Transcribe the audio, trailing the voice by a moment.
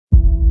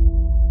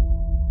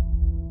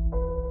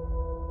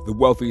The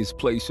wealthiest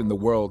place in the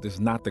world is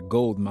not the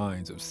gold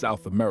mines of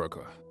South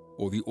America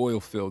or the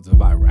oil fields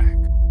of Iraq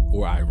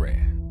or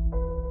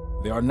Iran.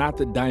 They are not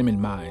the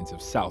diamond mines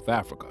of South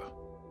Africa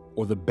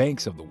or the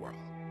banks of the world.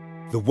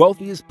 The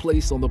wealthiest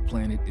place on the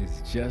planet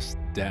is just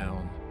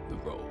down the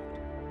road.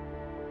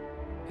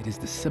 It is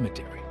the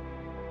cemetery.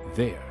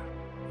 There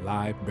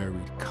lie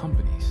buried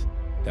companies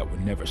that were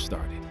never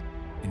started,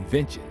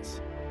 inventions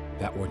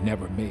that were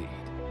never made,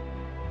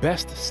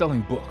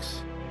 best-selling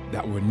books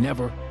that were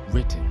never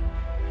written,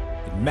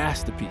 and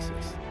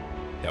masterpieces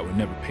that were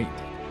never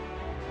painted.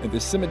 In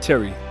the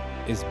cemetery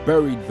is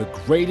buried the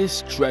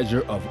greatest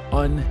treasure of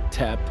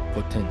untapped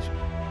potential.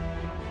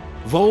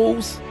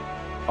 Those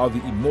are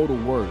the immortal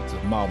words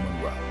of Mal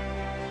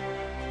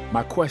Monroe.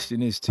 My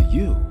question is to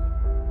you,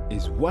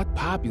 is what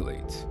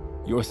populates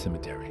your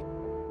cemetery?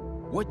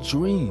 What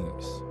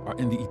dreams are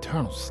in the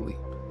eternal sleep?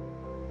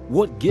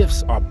 What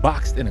gifts are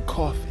boxed in a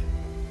coffin?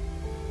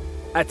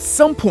 At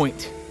some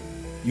point,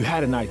 you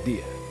had an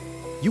idea.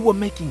 You were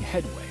making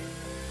headway.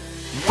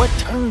 What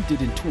turned it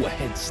into a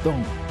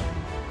headstone?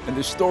 In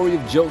the story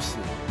of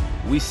Joseph,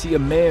 we see a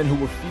man who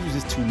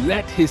refuses to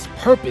let his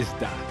purpose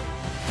die.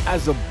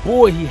 As a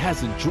boy, he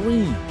has a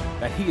dream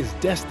that he is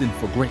destined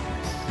for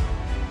greatness.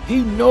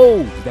 He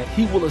knows that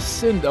he will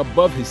ascend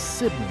above his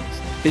siblings,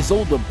 his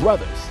older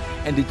brothers,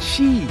 and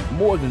achieve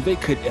more than they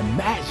could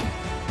imagine.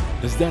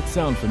 Does that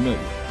sound familiar?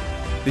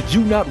 Did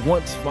you not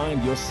once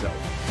find yourself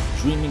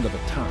dreaming of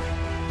a time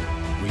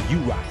where you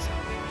rise up,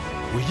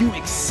 where you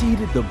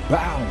exceeded the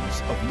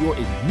bounds of your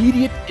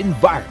immediate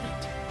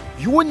environment?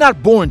 You were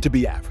not born to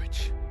be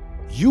average.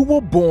 You were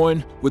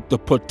born with the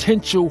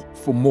potential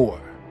for more.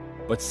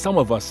 But some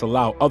of us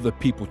allow other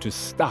people to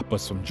stop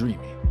us from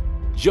dreaming.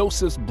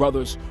 Joseph's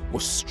brothers were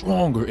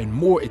stronger and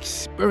more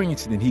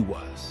experienced than he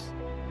was.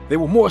 They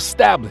were more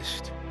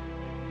established.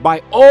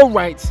 By all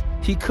rights,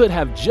 he could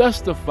have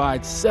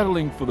justified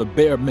settling for the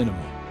bare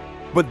minimum.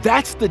 But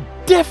that's the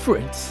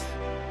difference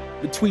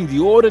between the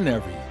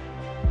ordinary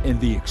and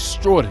the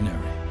extraordinary.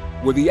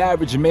 Where the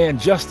average man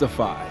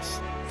justifies,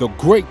 the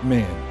great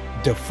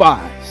man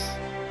defies.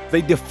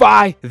 They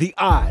defy the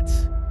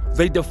odds.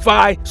 They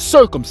defy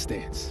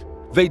circumstance.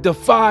 They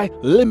defy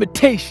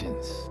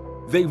limitations.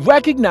 They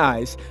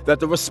recognize that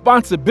the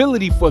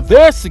responsibility for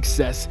their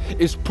success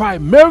is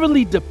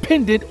primarily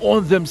dependent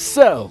on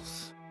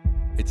themselves.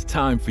 It's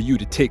time for you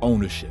to take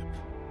ownership.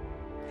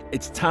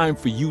 It's time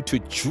for you to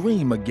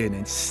dream again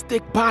and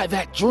stick by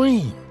that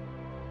dream.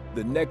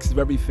 The next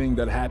very thing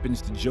that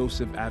happens to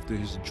Joseph after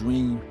his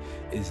dream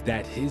is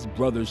that his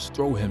brothers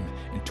throw him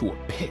into a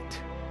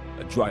pit,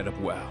 a dried up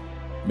well.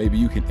 Maybe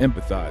you can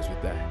empathize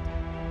with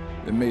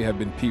that. There may have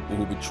been people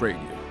who betrayed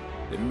you.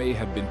 There may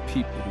have been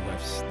people who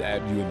have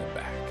stabbed you in the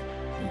back.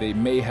 And they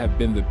may have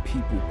been the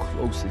people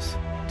closest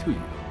to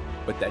you.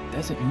 But that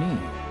doesn't mean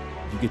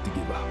you get to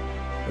give up.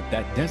 But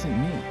that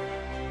doesn't mean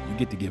you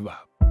get to give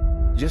up.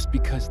 Just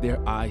because their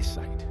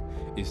eyesight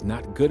is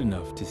not good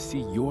enough to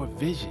see your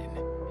vision,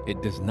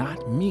 it does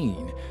not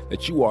mean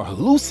that you are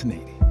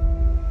hallucinating.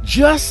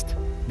 Just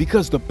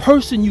because the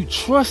person you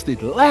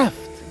trusted left,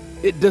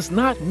 it does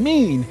not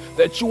mean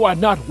that you are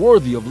not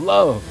worthy of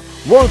love,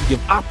 worthy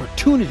of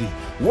opportunity,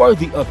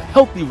 worthy of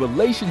healthy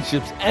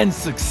relationships and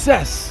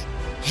success.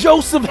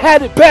 Joseph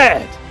had it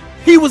bad.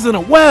 He was in a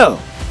well,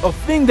 a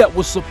thing that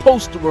was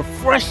supposed to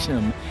refresh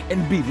him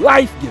and be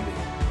life-giving.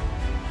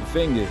 The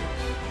thing is,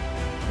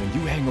 when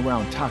you hang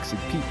around toxic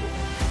people,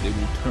 they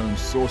will turn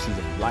sources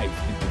of life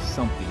into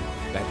something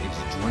that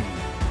is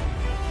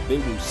draining. They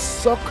will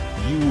suck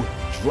you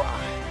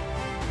dry.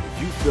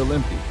 If you feel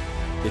empty,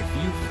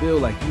 if you feel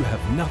like you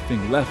have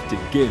nothing left to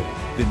give,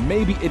 then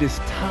maybe it is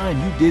time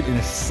you did an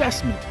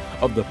assessment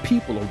of the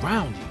people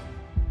around you.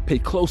 Pay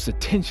close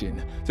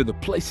attention to the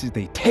places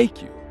they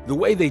take you, the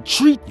way they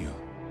treat you,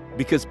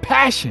 because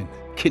passion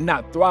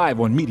cannot thrive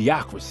on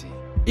mediocrity.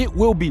 It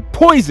will be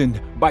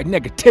poisoned by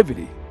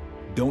negativity.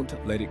 Don't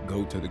let it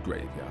go to the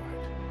graveyard.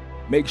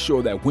 Make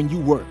sure that when you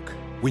work,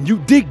 when you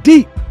dig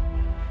deep,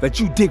 that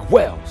you dig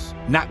wells,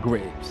 not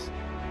graves.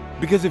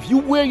 Because if you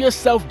wear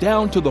yourself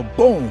down to the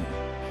bone,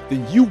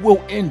 then you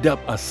will end up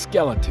a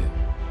skeleton.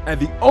 And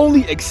the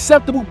only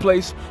acceptable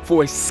place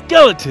for a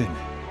skeleton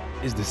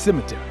is the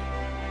cemetery.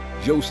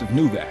 Joseph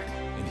knew that,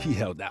 and he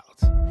held out.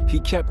 He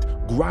kept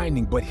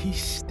grinding, but he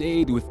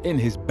stayed within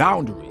his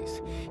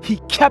boundaries. He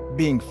kept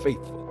being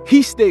faithful.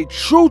 He stayed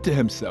true to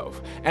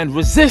himself and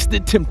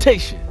resisted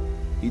temptation.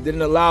 He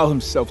didn't allow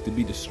himself to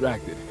be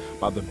distracted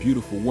by the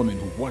beautiful woman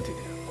who wanted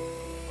him.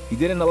 He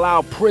didn't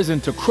allow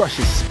prison to crush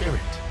his spirit.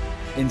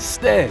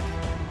 Instead,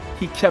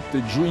 he kept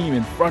the dream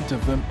in front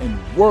of him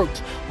and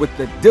worked with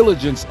the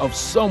diligence of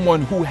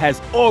someone who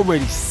has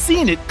already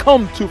seen it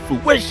come to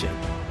fruition.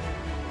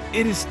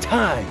 It is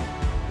time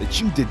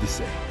that you did the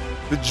same.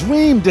 The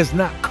dream does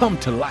not come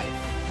to life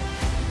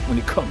when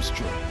it comes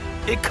true.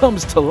 It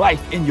comes to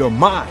life in your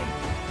mind.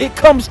 It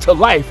comes to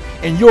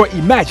life in your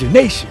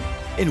imagination.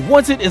 And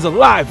once it is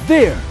alive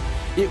there,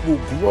 it will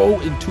grow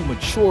into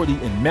maturity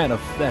and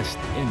manifest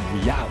in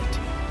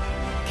reality.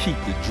 Keep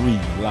the dream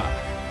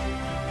alive.